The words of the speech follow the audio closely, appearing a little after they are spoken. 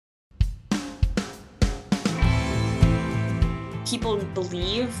People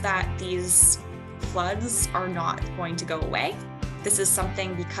believe that these floods are not going to go away. This is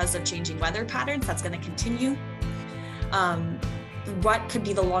something because of changing weather patterns that's going to continue. What could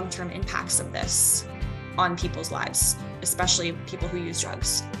be the long-term impacts of this on people's lives, especially people who use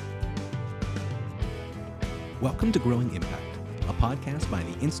drugs? Welcome to Growing Impact, a podcast by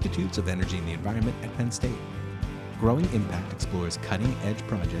the Institutes of Energy and the Environment at Penn State. Growing Impact explores cutting-edge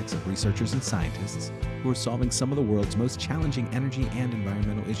projects of researchers and scientists who are solving some of the world's most challenging energy and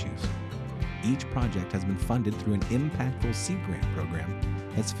environmental issues. Each project has been funded through an impactful seed grant program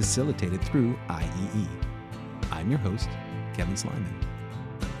that's facilitated through IEE. I'm your host, Kevin Slyman.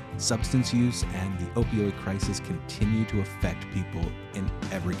 Substance use and the opioid crisis continue to affect people in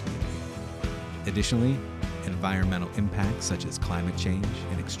every community. Additionally, environmental impacts such as climate change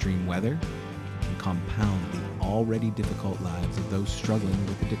and extreme weather can compound the already difficult lives of those struggling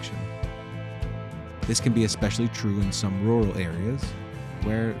with addiction. This can be especially true in some rural areas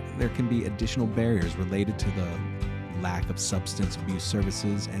where there can be additional barriers related to the lack of substance abuse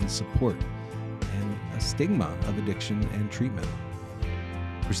services and support, and a stigma of addiction and treatment.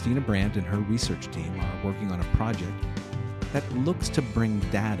 Christina Brandt and her research team are working on a project that looks to bring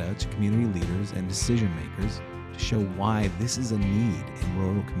data to community leaders and decision makers to show why this is a need in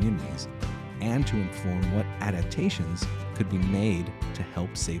rural communities and to inform what adaptations could be made to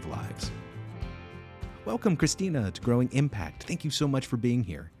help save lives. Welcome, Christina, to Growing Impact. Thank you so much for being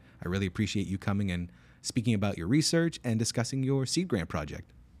here. I really appreciate you coming and speaking about your research and discussing your seed grant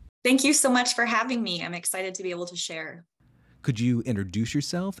project. Thank you so much for having me. I'm excited to be able to share. Could you introduce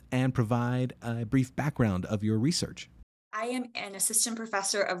yourself and provide a brief background of your research? I am an assistant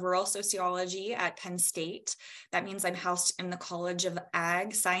professor of rural sociology at Penn State. That means I'm housed in the College of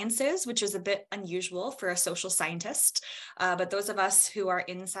Ag Sciences, which is a bit unusual for a social scientist. But those of us who are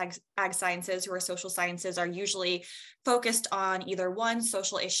in ag sciences, who are social sciences, are usually focused on either one,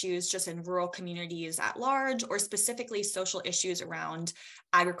 social issues just in rural communities at large, or specifically social issues around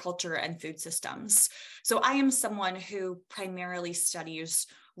agriculture and food systems. So I am someone who primarily studies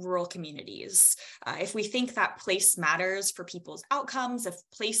rural communities. If we think that place matters for people's outcomes, if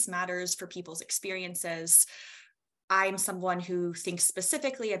place matters for people's experiences, I'm someone who thinks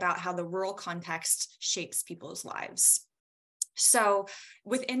specifically about how the rural context shapes people's lives. So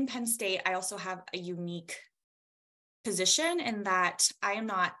within Penn State, I also have a unique position in that I am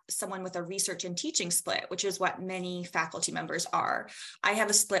not someone with a research and teaching split, which is what many faculty members are. I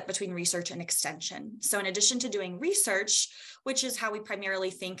have a split between research and extension. So in addition to doing research, which is how we primarily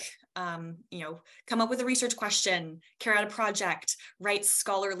think, come up with a research question, carry out a project, write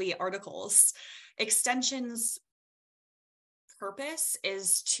scholarly articles, extension's purpose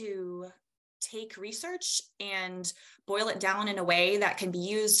is to take research and boil it down in a way that can be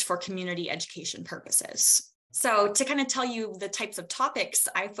used for community education purposes. So to kind of tell you the types of topics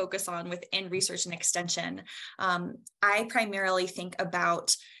I focus on within research and extension, I primarily think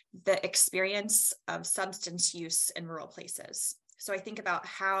about the experience of substance use in rural places. So I think about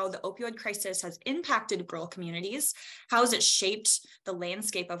how the opioid crisis has impacted rural communities, how has it shaped the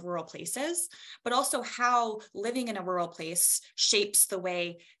landscape of rural places, but also how living in a rural place shapes the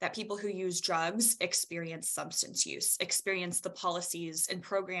way that people who use drugs experience substance use, experience the policies and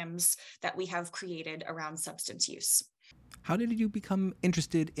programs that we have created around substance use. How did you become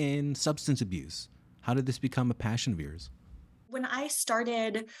interested in substance abuse? How did this become a passion of yours? When I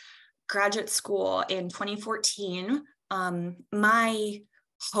started graduate school in 2014, my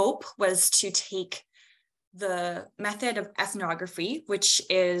hope was to take the method of ethnography, which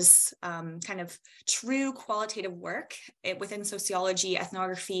is kind of true qualitative work. Within sociology,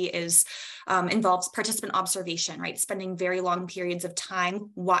 ethnography involves participant observation, right? Spending very long periods of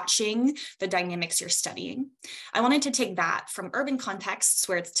time watching the dynamics you're studying. I wanted to take that from urban contexts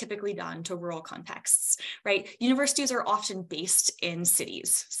where it's typically done to rural contexts, right? Universities are often based in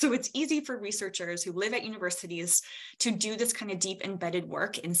cities. So it's easy for researchers who live at universities to do this kind of deep embedded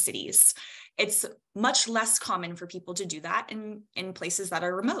work in cities. It's much less common for people to do that in places that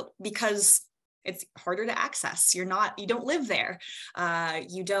are remote because it's harder to access. You don't live there.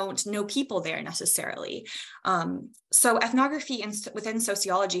 You don't know people there necessarily. So ethnography within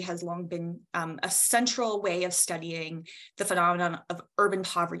sociology has long been a central way of studying the phenomenon of urban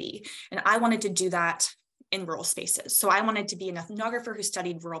poverty. And I wanted to do that in rural spaces. So I wanted to be an ethnographer who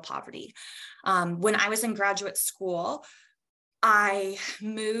studied rural poverty. When I was in graduate school, I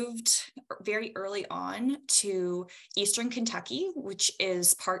moved very early on to Eastern Kentucky, which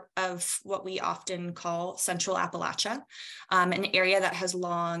is part of what we often call Central Appalachia, an area that has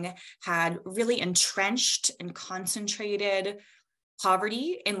long had really entrenched and concentrated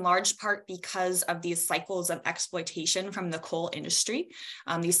poverty, in large part because of these cycles of exploitation from the coal industry,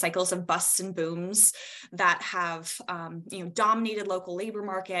 these cycles of busts and booms that have dominated local labor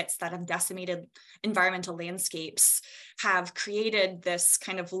markets, that have decimated environmental landscapes, have created this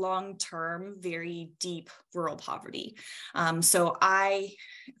kind of long-term, very deep rural poverty. So I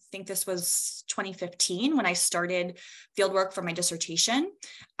think this was 2015 when I started fieldwork for my dissertation.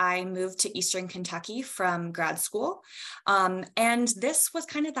 I moved to Eastern Kentucky from grad school. And this was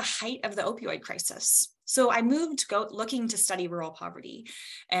kind of the height of the opioid crisis. So I moved looking to study rural poverty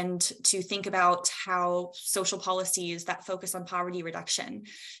and to think about how social policies that focus on poverty reduction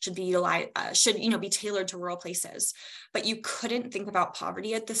should be utilized, be tailored to rural places. But you couldn't think about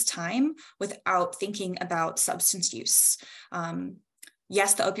poverty at this time without thinking about substance use.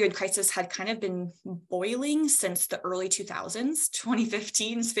 Yes, the opioid crisis had kind of been boiling since the early 2000s,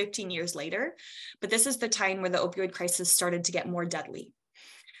 2015, 15 years later, but this is the time where the opioid crisis started to get more deadly.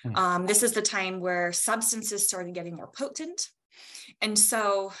 This is the time where substances started getting more potent. And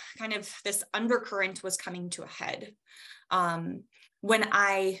so kind of this undercurrent was coming to a head. When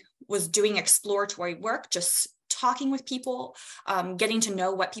I was doing exploratory work, just talking with people, getting to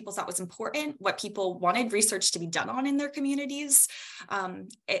know what people thought was important, what people wanted research to be done on in their communities,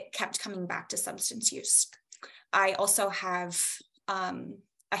 it kept coming back to substance use. I also have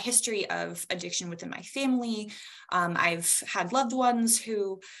a history of addiction within my family. I've had loved ones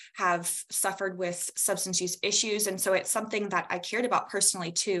who have suffered with substance use issues. And so it's something that I cared about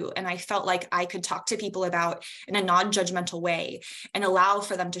personally too. And I felt like I could talk to people about in a non-judgmental way and allow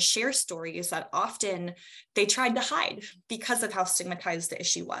for them to share stories that often they tried to hide because of how stigmatized the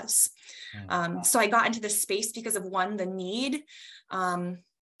issue was. So I got into this space because of one, the need,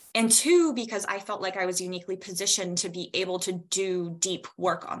 and two, because I felt like I was uniquely positioned to be able to do deep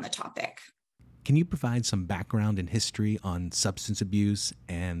work on the topic. Can you provide some background and history on substance abuse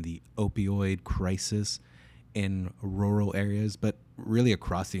and the opioid crisis in rural areas, but really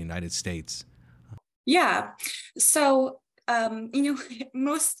across the United States? Yeah. So,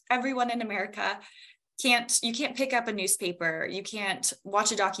 most everyone in America you can't pick up a newspaper, you can't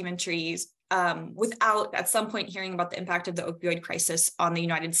watch a documentary without at some point hearing about the impact of the opioid crisis on the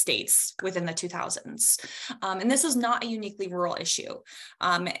United States within the 2000s. And this is not a uniquely rural issue.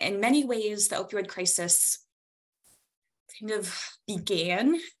 In many ways, the opioid crisis kind of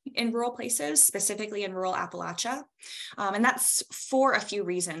began in rural places, specifically in rural Appalachia. And that's for a few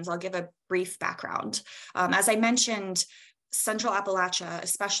reasons. I'll give a brief background. As I mentioned, Central Appalachia,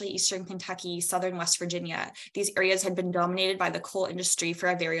 especially Eastern Kentucky, Southern West Virginia, these areas had been dominated by the coal industry for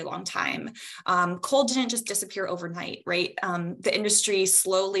a very long time. Coal didn't just disappear overnight, right? The industry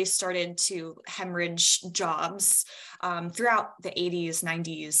slowly started to hemorrhage jobs throughout the 80s,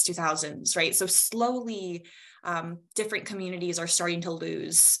 90s, 2000s, right? So slowly, different communities are starting to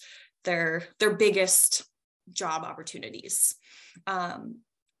lose their biggest job opportunities.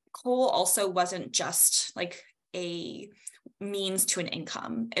 Coal also wasn't just like a means to an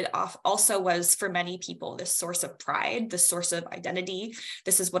income. It also was for many people this source of pride, this source of identity.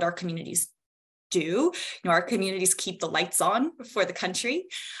 This is what our communities do. Our communities keep the lights on for the country.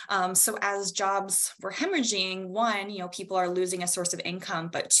 So as jobs were hemorrhaging, one, people are losing a source of income,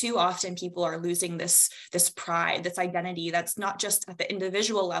 but two, often people are losing this pride, this identity that's not just at the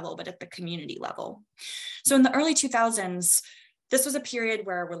individual level, but at the community level. So in the early 2000s, this was a period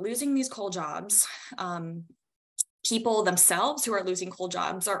where we're losing these coal jobs. People themselves who are losing coal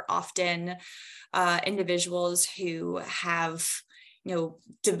jobs are often individuals who have,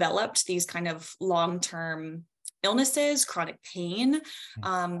 developed these kind of long-term illnesses, chronic pain.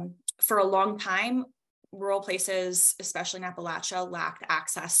 For a long time, rural places, especially in Appalachia, lacked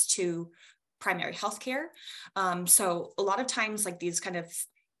access to primary health care. So a lot of times, like these kind of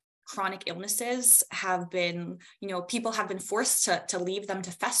chronic illnesses have been, people have been forced to leave them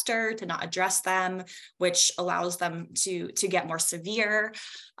to fester, to not address them, which allows them to get more severe.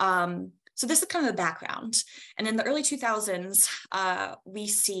 So this is kind of the background. And in the early 2000s, we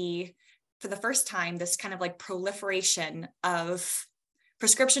see for the first time this kind of like proliferation of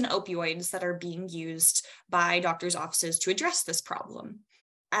prescription opioids that are being used by doctors' offices to address this problem.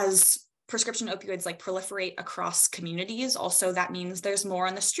 As prescription opioids like proliferate across communities, also that means there's more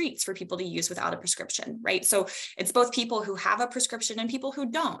on the streets for people to use without a prescription, right? So it's both people who have a prescription and people who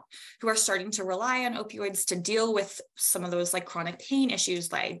don't, who are starting to rely on opioids to deal with some of those like chronic pain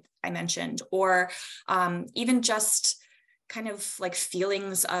issues like I mentioned, or even just kind of like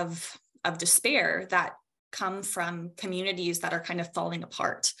feelings of despair that come from communities that are kind of falling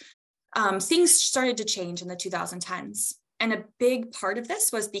apart. Things started to change in the 2010s. And a big part of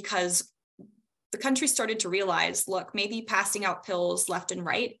this was because the country started to realize, look, maybe passing out pills left and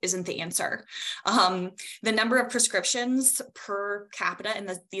right isn't the answer. The number of prescriptions per capita in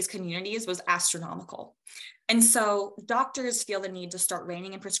these communities was astronomical. And so doctors feel the need to start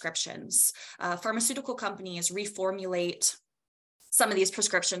reining in prescriptions. Pharmaceutical companies reformulate some of these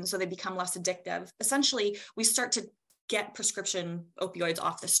prescriptions so they become less addictive. Essentially, we start to get prescription opioids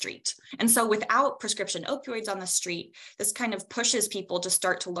off the street. And so without prescription opioids on the street, this kind of pushes people to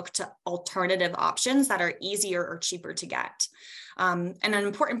start to look to alternative options that are easier or cheaper to get. And an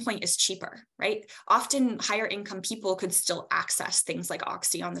important point is cheaper, right? Often higher income people could still access things like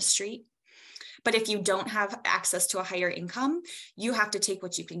Oxy on the street. But if you don't have access to a higher income, you have to take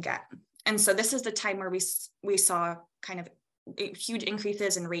what you can get. And so this is the time where we saw kind of huge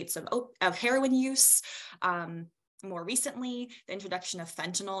increases in rates of heroin use. More recently, the introduction of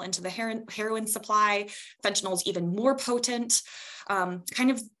fentanyl into the heroin supply. Fentanyl is even more potent. In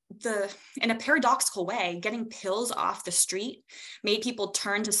a paradoxical way, getting pills off the street made people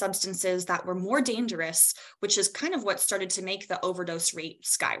turn to substances that were more dangerous, which is kind of what started to make the overdose rate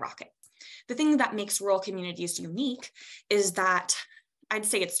skyrocket. The thing that makes rural communities unique is that I'd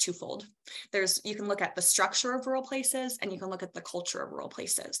say it's twofold. You can look at the structure of rural places and you can look at the culture of rural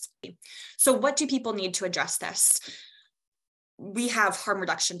places. So what do people need to address this? We have harm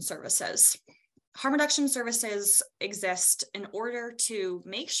reduction services. Harm reduction services exist in order to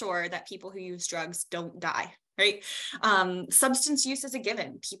make sure that people who use drugs don't die, right? Substance use is a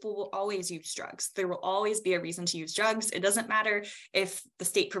given. People will always use drugs. There will always be a reason to use drugs. It doesn't matter if the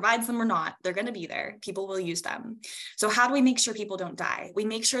state provides them or not, they're going to be there. People will use them. So how do we make sure people don't die? We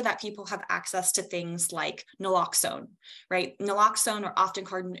make sure that people have access to things like naloxone, right? Naloxone, or often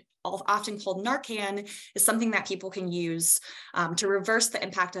called Narcan, is something that people can use to reverse the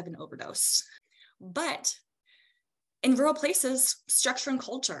impact of an overdose. But in rural places, structure and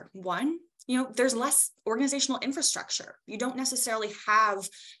culture, there's less organizational infrastructure. You don't necessarily have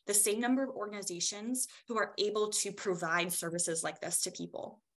the same number of organizations who are able to provide services like this to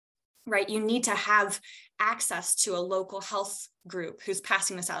people, right? You need to have access to a local health group who's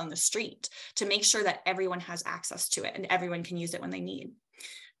passing this out on the street to make sure that everyone has access to it and everyone can use it when they need.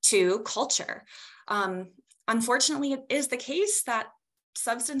 2, culture. Unfortunately, it is the case that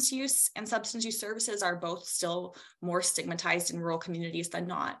substance use and substance use services are both still more stigmatized in rural communities than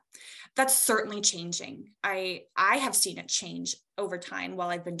not. That's certainly changing. I have seen it change over time while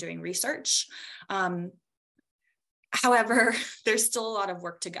I've been doing research. However, there's still a lot of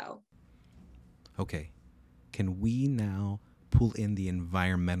work to go. Okay. Can we now pull in the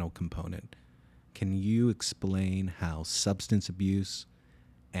environmental component? Can you explain how substance abuse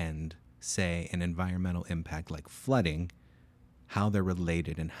and, say, an environmental impact like flooding, how they're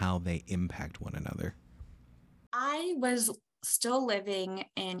related and how they impact one another? I was still living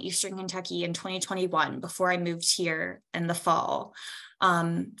in Eastern Kentucky in 2021 before I moved here in the fall.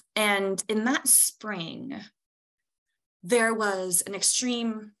 And in that spring, there was an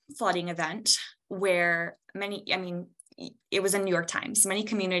extreme flooding event where it was in New York Times. Many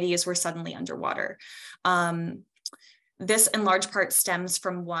communities were suddenly underwater. This in large part stems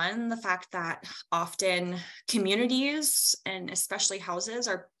from the fact that often communities and especially houses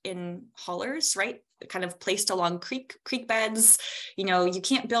are in hollers, right? Kind of placed along creek beds. You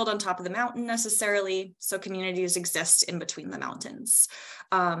can't build on top of the mountain necessarily. So communities exist in between the mountains.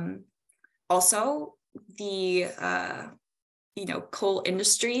 Also, the coal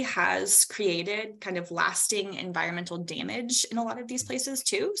industry has created kind of lasting environmental damage in a lot of these places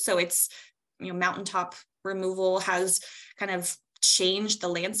too. So it's, mountaintop removal has kind of changed the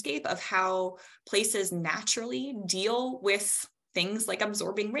landscape of how places naturally deal with things like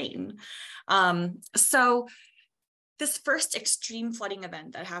absorbing rain. So this first extreme flooding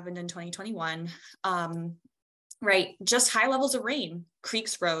event that happened in 2021, right, just high levels of rain,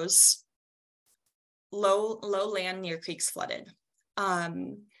 creeks rose, low land near creeks flooded.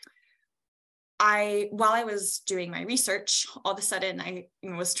 While I was doing my research, all of a sudden I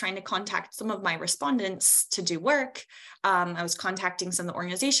was trying to contact some of my respondents to do work. I was contacting some of the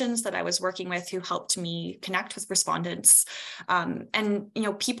organizations that I was working with who helped me connect with respondents. And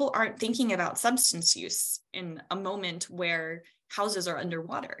people aren't thinking about substance use in a moment where houses are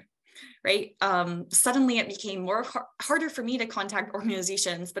underwater. Right? Suddenly it became harder for me to contact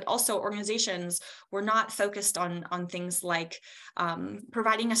organizations, but also organizations were not focused on things like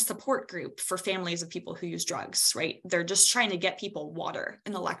providing a support group for families of people who use drugs, right? They're just trying to get people water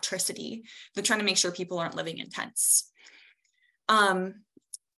and electricity. They're trying to make sure people aren't living in tents.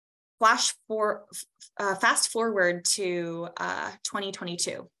 Fast forward to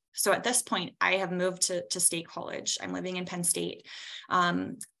 2022. So at this point, I have moved to State College. I'm living in Penn State.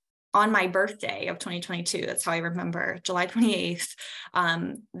 on my birthday of 2022, that's how I remember, July 28th,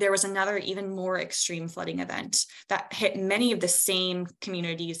 there was another even more extreme flooding event that hit many of the same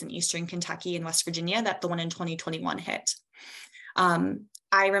communities in Eastern Kentucky and West Virginia that the one in 2021 hit.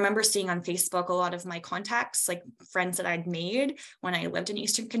 I remember seeing on Facebook a lot of my contacts, like friends that I'd made when I lived in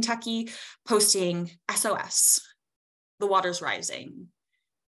Eastern Kentucky, posting SOS, the water's rising,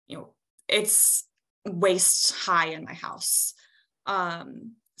 it's waist high in my house.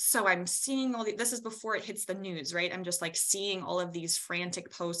 So I'm seeing this is before it hits the news, right? I'm just like seeing all of these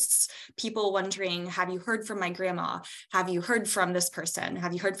frantic posts, people wondering, have you heard from my grandma? Have you heard from this person?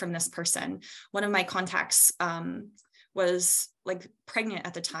 Have you heard from this person? One of my contacts was like pregnant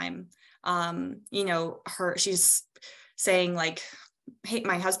at the time. She's saying like, hey,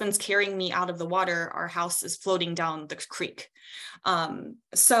 my husband's carrying me out of the water. Our house is floating down the creek.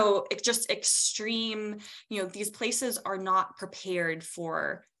 So it's just extreme, these places are not prepared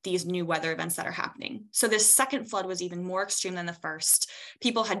for these new weather events that are happening. So this second flood was even more extreme than the first.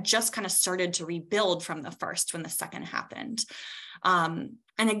 People had just kind of started to rebuild from the first when the second happened. And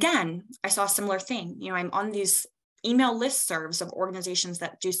again, I saw a similar thing. I'm on these email listservs of organizations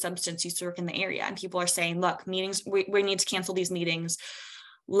that do substance use work in the area. And people are saying, look, meetings, we need to cancel these meetings.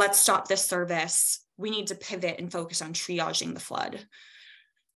 Let's stop this service. We need to pivot and focus on triaging the flood.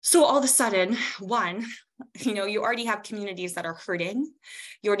 So all of a sudden, one, you already have communities that are hurting.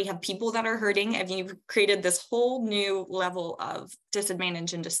 You already have people that are hurting, and you've created this whole new level of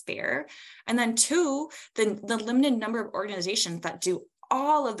disadvantage and despair. And then two, the limited number of organizations that do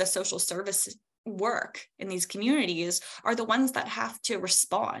all of the social service work in these communities are the ones that have to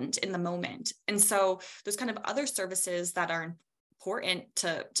respond in the moment. And so those kind of other services that are important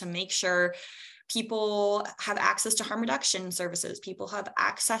to make sure people have access to harm reduction services, people have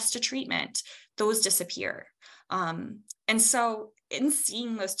access to treatment, those disappear. And so in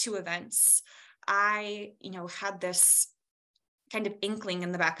seeing those two events, I, had this kind of inkling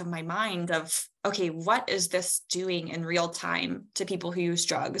in the back of my mind of, okay, what is this doing in real time to people who use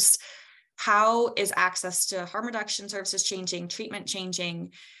drugs? How is access to harm reduction services changing, treatment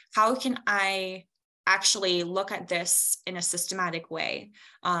changing? How can I actually look at this in a systematic way?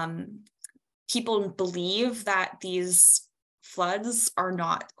 People believe that these floods are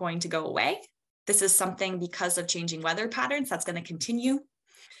not going to go away. This is something because of changing weather patterns that's going to continue.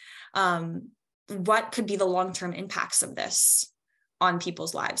 What could be the long-term impacts of this on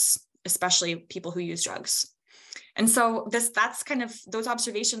people's lives, especially people who use drugs? And so that's kind of, those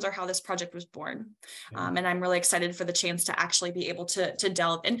observations are how this project was born. And I'm really excited for the chance to actually be able to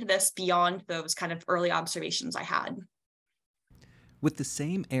delve into this beyond those kind of early observations I had. With the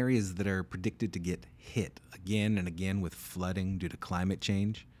same areas that are predicted to get hit again and again with flooding due to climate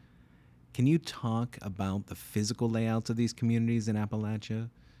change, can you talk about the physical layouts of these communities in Appalachia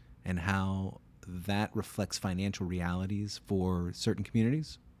and how that reflects financial realities for certain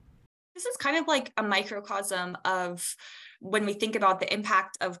communities? This is kind of like a microcosm of when we think about the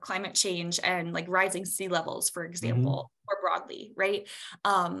impact of climate change and like rising sea levels, for example, more broadly, right?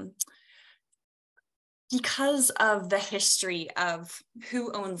 Because of the history of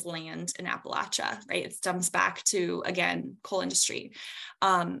who owns land in Appalachia, right? It stems back to, again, coal industry.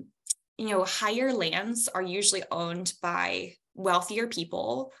 Higher lands are usually owned by wealthier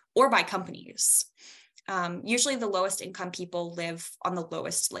people or by companies. Usually the lowest income people live on the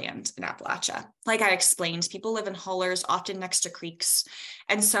lowest land in Appalachia. Like I explained, people live in hollers, often next to creeks.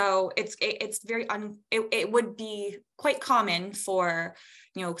 And so it would be quite common for,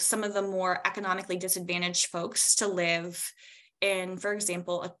 some of the more economically disadvantaged folks to live in, for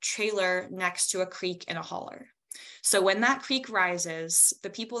example, a trailer next to a creek in a holler. So when that creek rises, the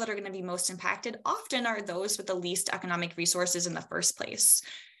people that are going to be most impacted often are those with the least economic resources in the first place.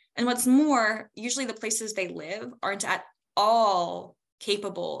 And what's more, usually the places they live aren't at all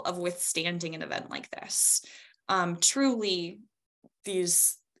capable of withstanding an event like this. Truly,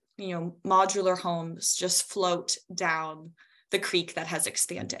 these, modular homes just float down the creek that has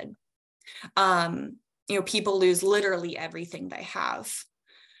expanded. People lose literally everything they have.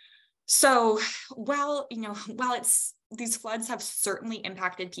 So while these floods have certainly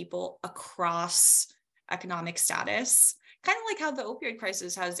impacted people across economic status, kind of like how the opioid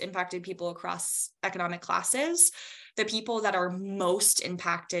crisis has impacted people across economic classes, the people that are most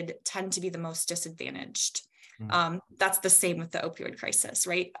impacted tend to be the most disadvantaged. That's the same with the opioid crisis,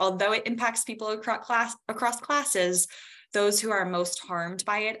 right? Although it impacts people across classes, those who are most harmed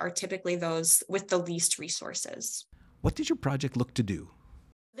by it are typically those with the least resources. What did your project look to do?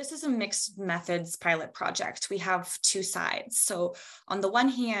 This is a mixed methods pilot project. We have two sides. So on the one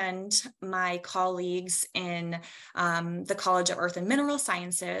hand, my colleagues in the College of Earth and Mineral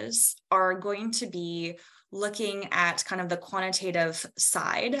Sciences are going to be looking at kind of the quantitative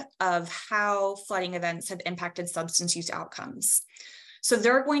side of how flooding events have impacted substance use outcomes. So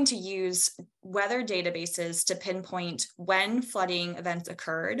they're going to use weather databases to pinpoint when flooding events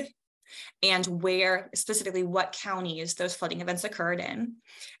occurred and where, specifically what counties those flooding events occurred in.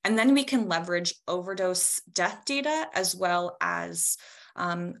 And then we can leverage overdose death data as well as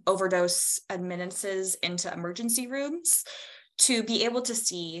overdose admittances into emergency rooms to be able to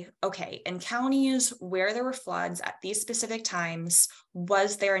see, okay, in counties where there were floods at these specific times,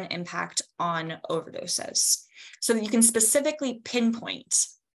 was there an impact on overdoses? So that you can specifically pinpoint,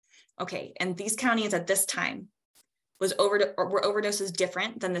 okay, in these counties at this time, were overdoses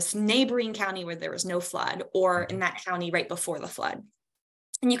different than this neighboring county where there was no flood, or in that county right before the flood?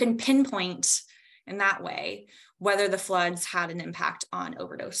 And you can pinpoint in that way whether the floods had an impact on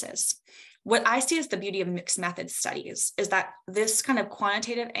overdoses. What I see as the beauty of mixed method studies is that this kind of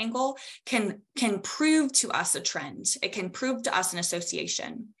quantitative angle can prove to us a trend. It can prove to us an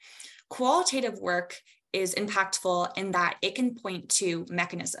association. Qualitative work is impactful in that it can point to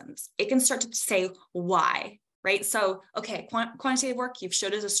mechanisms. It can start to say why, right? So, okay, quantitative work, you've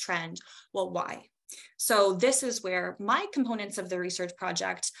showed us this trend. Well, why? So this is where my components of the research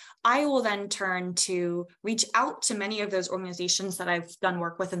project, I will then turn to reach out to many of those organizations that I've done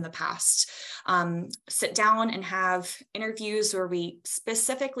work with in the past, sit down and have interviews where we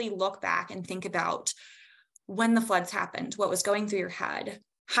specifically look back and think about when the floods happened, what was going through your head,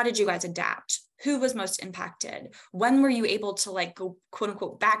 how did you guys adapt? Who was most impacted? When were you able to go quote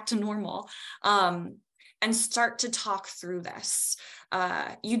unquote back to normal? And start to talk through this.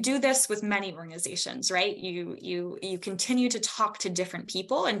 You do this with many organizations, right? You continue to talk to different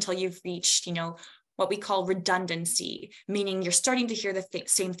people until you've reached, what we call redundancy, meaning you're starting to hear the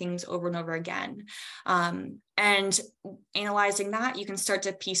same things over and over again. And analyzing that, you can start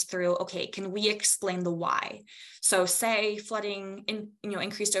to piece through, okay, can we explain the why? So say flooding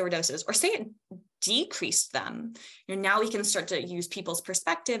increased overdoses, or say it decreased them. Now we can start to use people's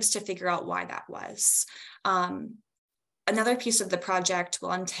perspectives to figure out why that was. Another piece of the project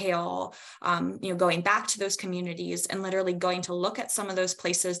will entail, going back to those communities and literally going to look at some of those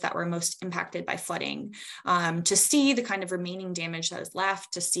places that were most impacted by flooding, to see the kind of remaining damage that is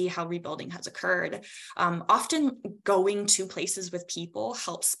left, to see how rebuilding has occurred. Often going to places with people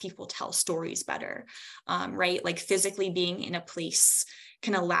helps people tell stories better, right? Like physically being in a place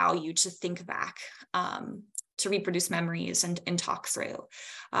can allow you to think back, to reproduce memories and talk through.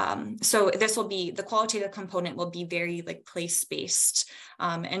 So this will be, the qualitative component will be very place-based,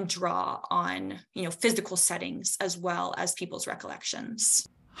 and draw on, physical settings as well as people's recollections.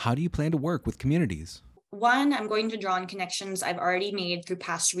 How do you plan to work with communities? One, I'm going to draw on connections I've already made through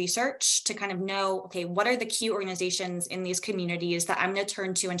past research to kind of know, okay, what are the key organizations in these communities that I'm going to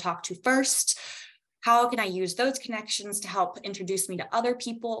turn to and talk to first? How can I use those connections to help introduce me to other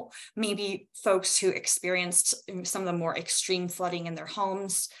people, maybe folks who experienced some of the more extreme flooding in their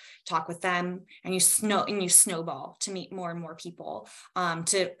homes, talk with them, and you snowball to meet more and more people,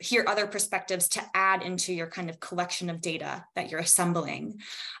 to hear other perspectives to add into your kind of collection of data that you're assembling.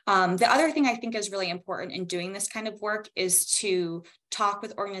 The other thing I think is really important in doing this kind of work is to talk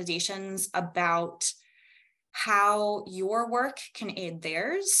with organizations about how your work can aid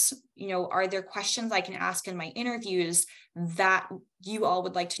theirs. Are there questions I can ask in my interviews that you all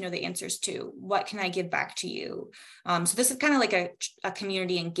would like to know the answers to? What can I give back to you? So this is kind of like a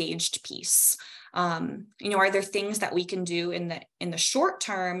community engaged piece. Are there things that we can do in the short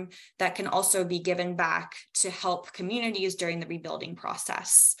term that can also be given back to help communities during the rebuilding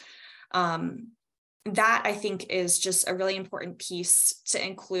process? That I think is just a really important piece to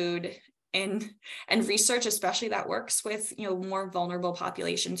include and research, especially that works with more vulnerable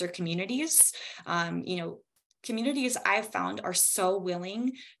populations or communities. Communities I've found are so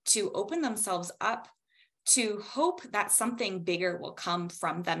willing to open themselves up to hope that something bigger will come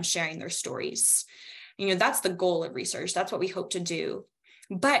from them sharing their stories. That's the goal of research. That's what we hope to do.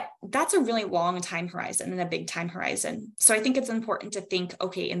 But that's a really long time horizon and a big time horizon. So I think it's important to think,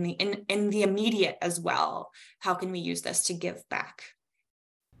 okay, in the immediate as well, how can we use this to give back?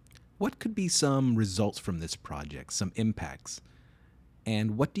 What could be some results from this project, some impacts?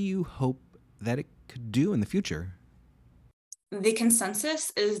 And what do you hope that it could do in the future? The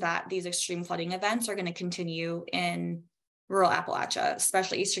consensus is that these extreme flooding events are going to continue in rural Appalachia,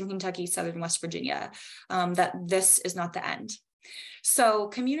 especially Eastern Kentucky, Southern West Virginia, that this is not the end. So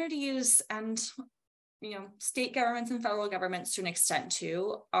communities and state governments and federal governments to an extent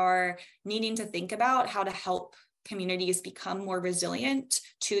too are needing to think about how to help communities become more resilient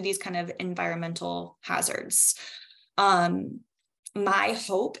to these kind of environmental hazards. My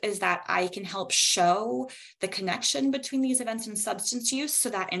hope is that I can help show the connection between these events and substance use, so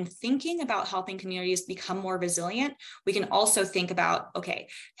that in thinking about helping communities become more resilient, we can also think about, okay,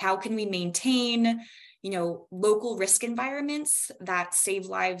 how can we maintain, local risk environments that save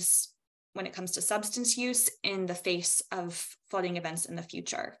lives when it comes to substance use in the face of flooding events in the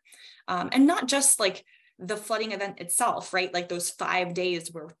future. And not just like the flooding event itself, right? Like those 5 days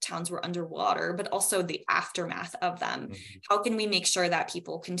where towns were underwater, but also the aftermath of them. Mm-hmm. How can we make sure that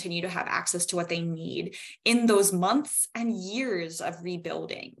people continue to have access to what they need in those months and years of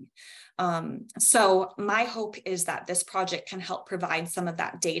rebuilding? So my hope is that this project can help provide some of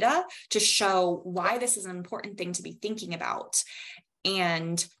that data to show why this is an important thing to be thinking about,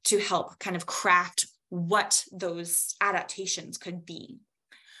 and to help kind of craft what those adaptations could be.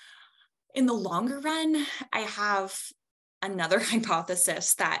 In the longer run, I have another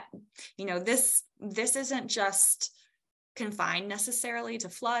hypothesis that, this isn't just confined necessarily to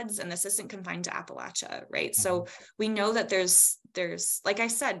floods, and this isn't confined to Appalachia, right? Mm-hmm. So we know that there's, like I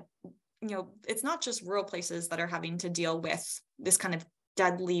said, it's not just rural places that are having to deal with this kind of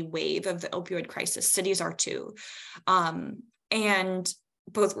deadly wave of the opioid crisis. Cities are too. And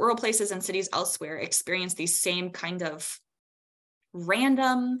both rural places and cities elsewhere experience these same kind of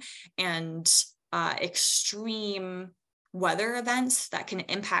random and extreme weather events that can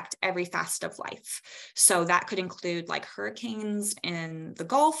impact every facet of life. So that could include like hurricanes in the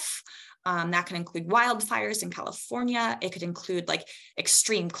Gulf. That can include wildfires in California. It could include like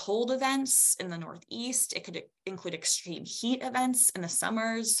extreme cold events in the Northeast. It could include extreme heat events in the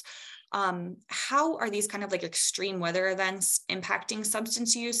summers. How are these kind of like extreme weather events impacting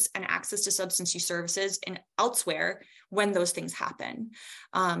substance use and access to substance use services and elsewhere when those things happen?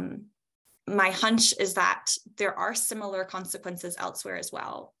 My hunch is that there are similar consequences elsewhere as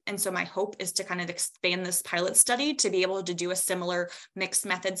well. And so my hope is to kind of expand this pilot study to be able to do a similar mixed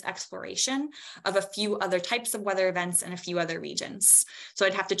methods exploration of a few other types of weather events in a few other regions. So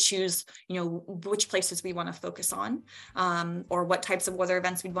I'd have to choose, which places we want to focus on, or what types of weather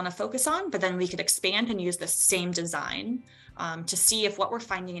events we'd want to focus on, but then we could expand and use the same design to see if what we're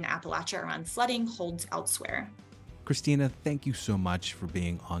finding in Appalachia around flooding holds elsewhere. Christina, thank you so much for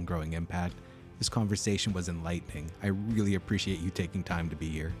being on Growing Impact. This conversation was enlightening. I really appreciate you taking time to be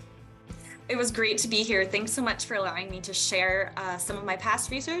here. It was great to be here. Thanks so much for allowing me to share some of my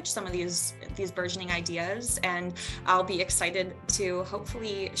past research, some of these burgeoning ideas, and I'll be excited to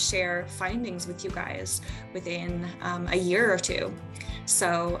hopefully share findings with you guys within a year or two.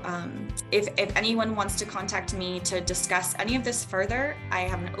 So if anyone wants to contact me to discuss any of this further, I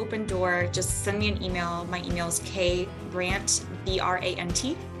have an open door. Just send me an email. My email is kbrant, BRANT,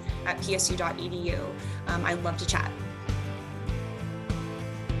 @psu.edu. I'd love to chat.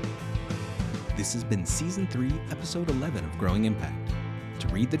 This has been Season 3, Episode 11 of Growing Impact. To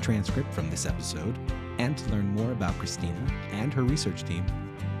read the transcript from this episode and to learn more about Christina and her research team,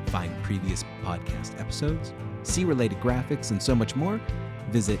 find previous podcast episodes, see related graphics, and so much more,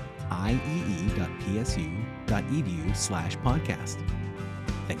 visit iee.psu.edu/podcast.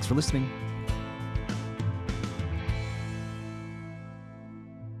 Thanks for listening.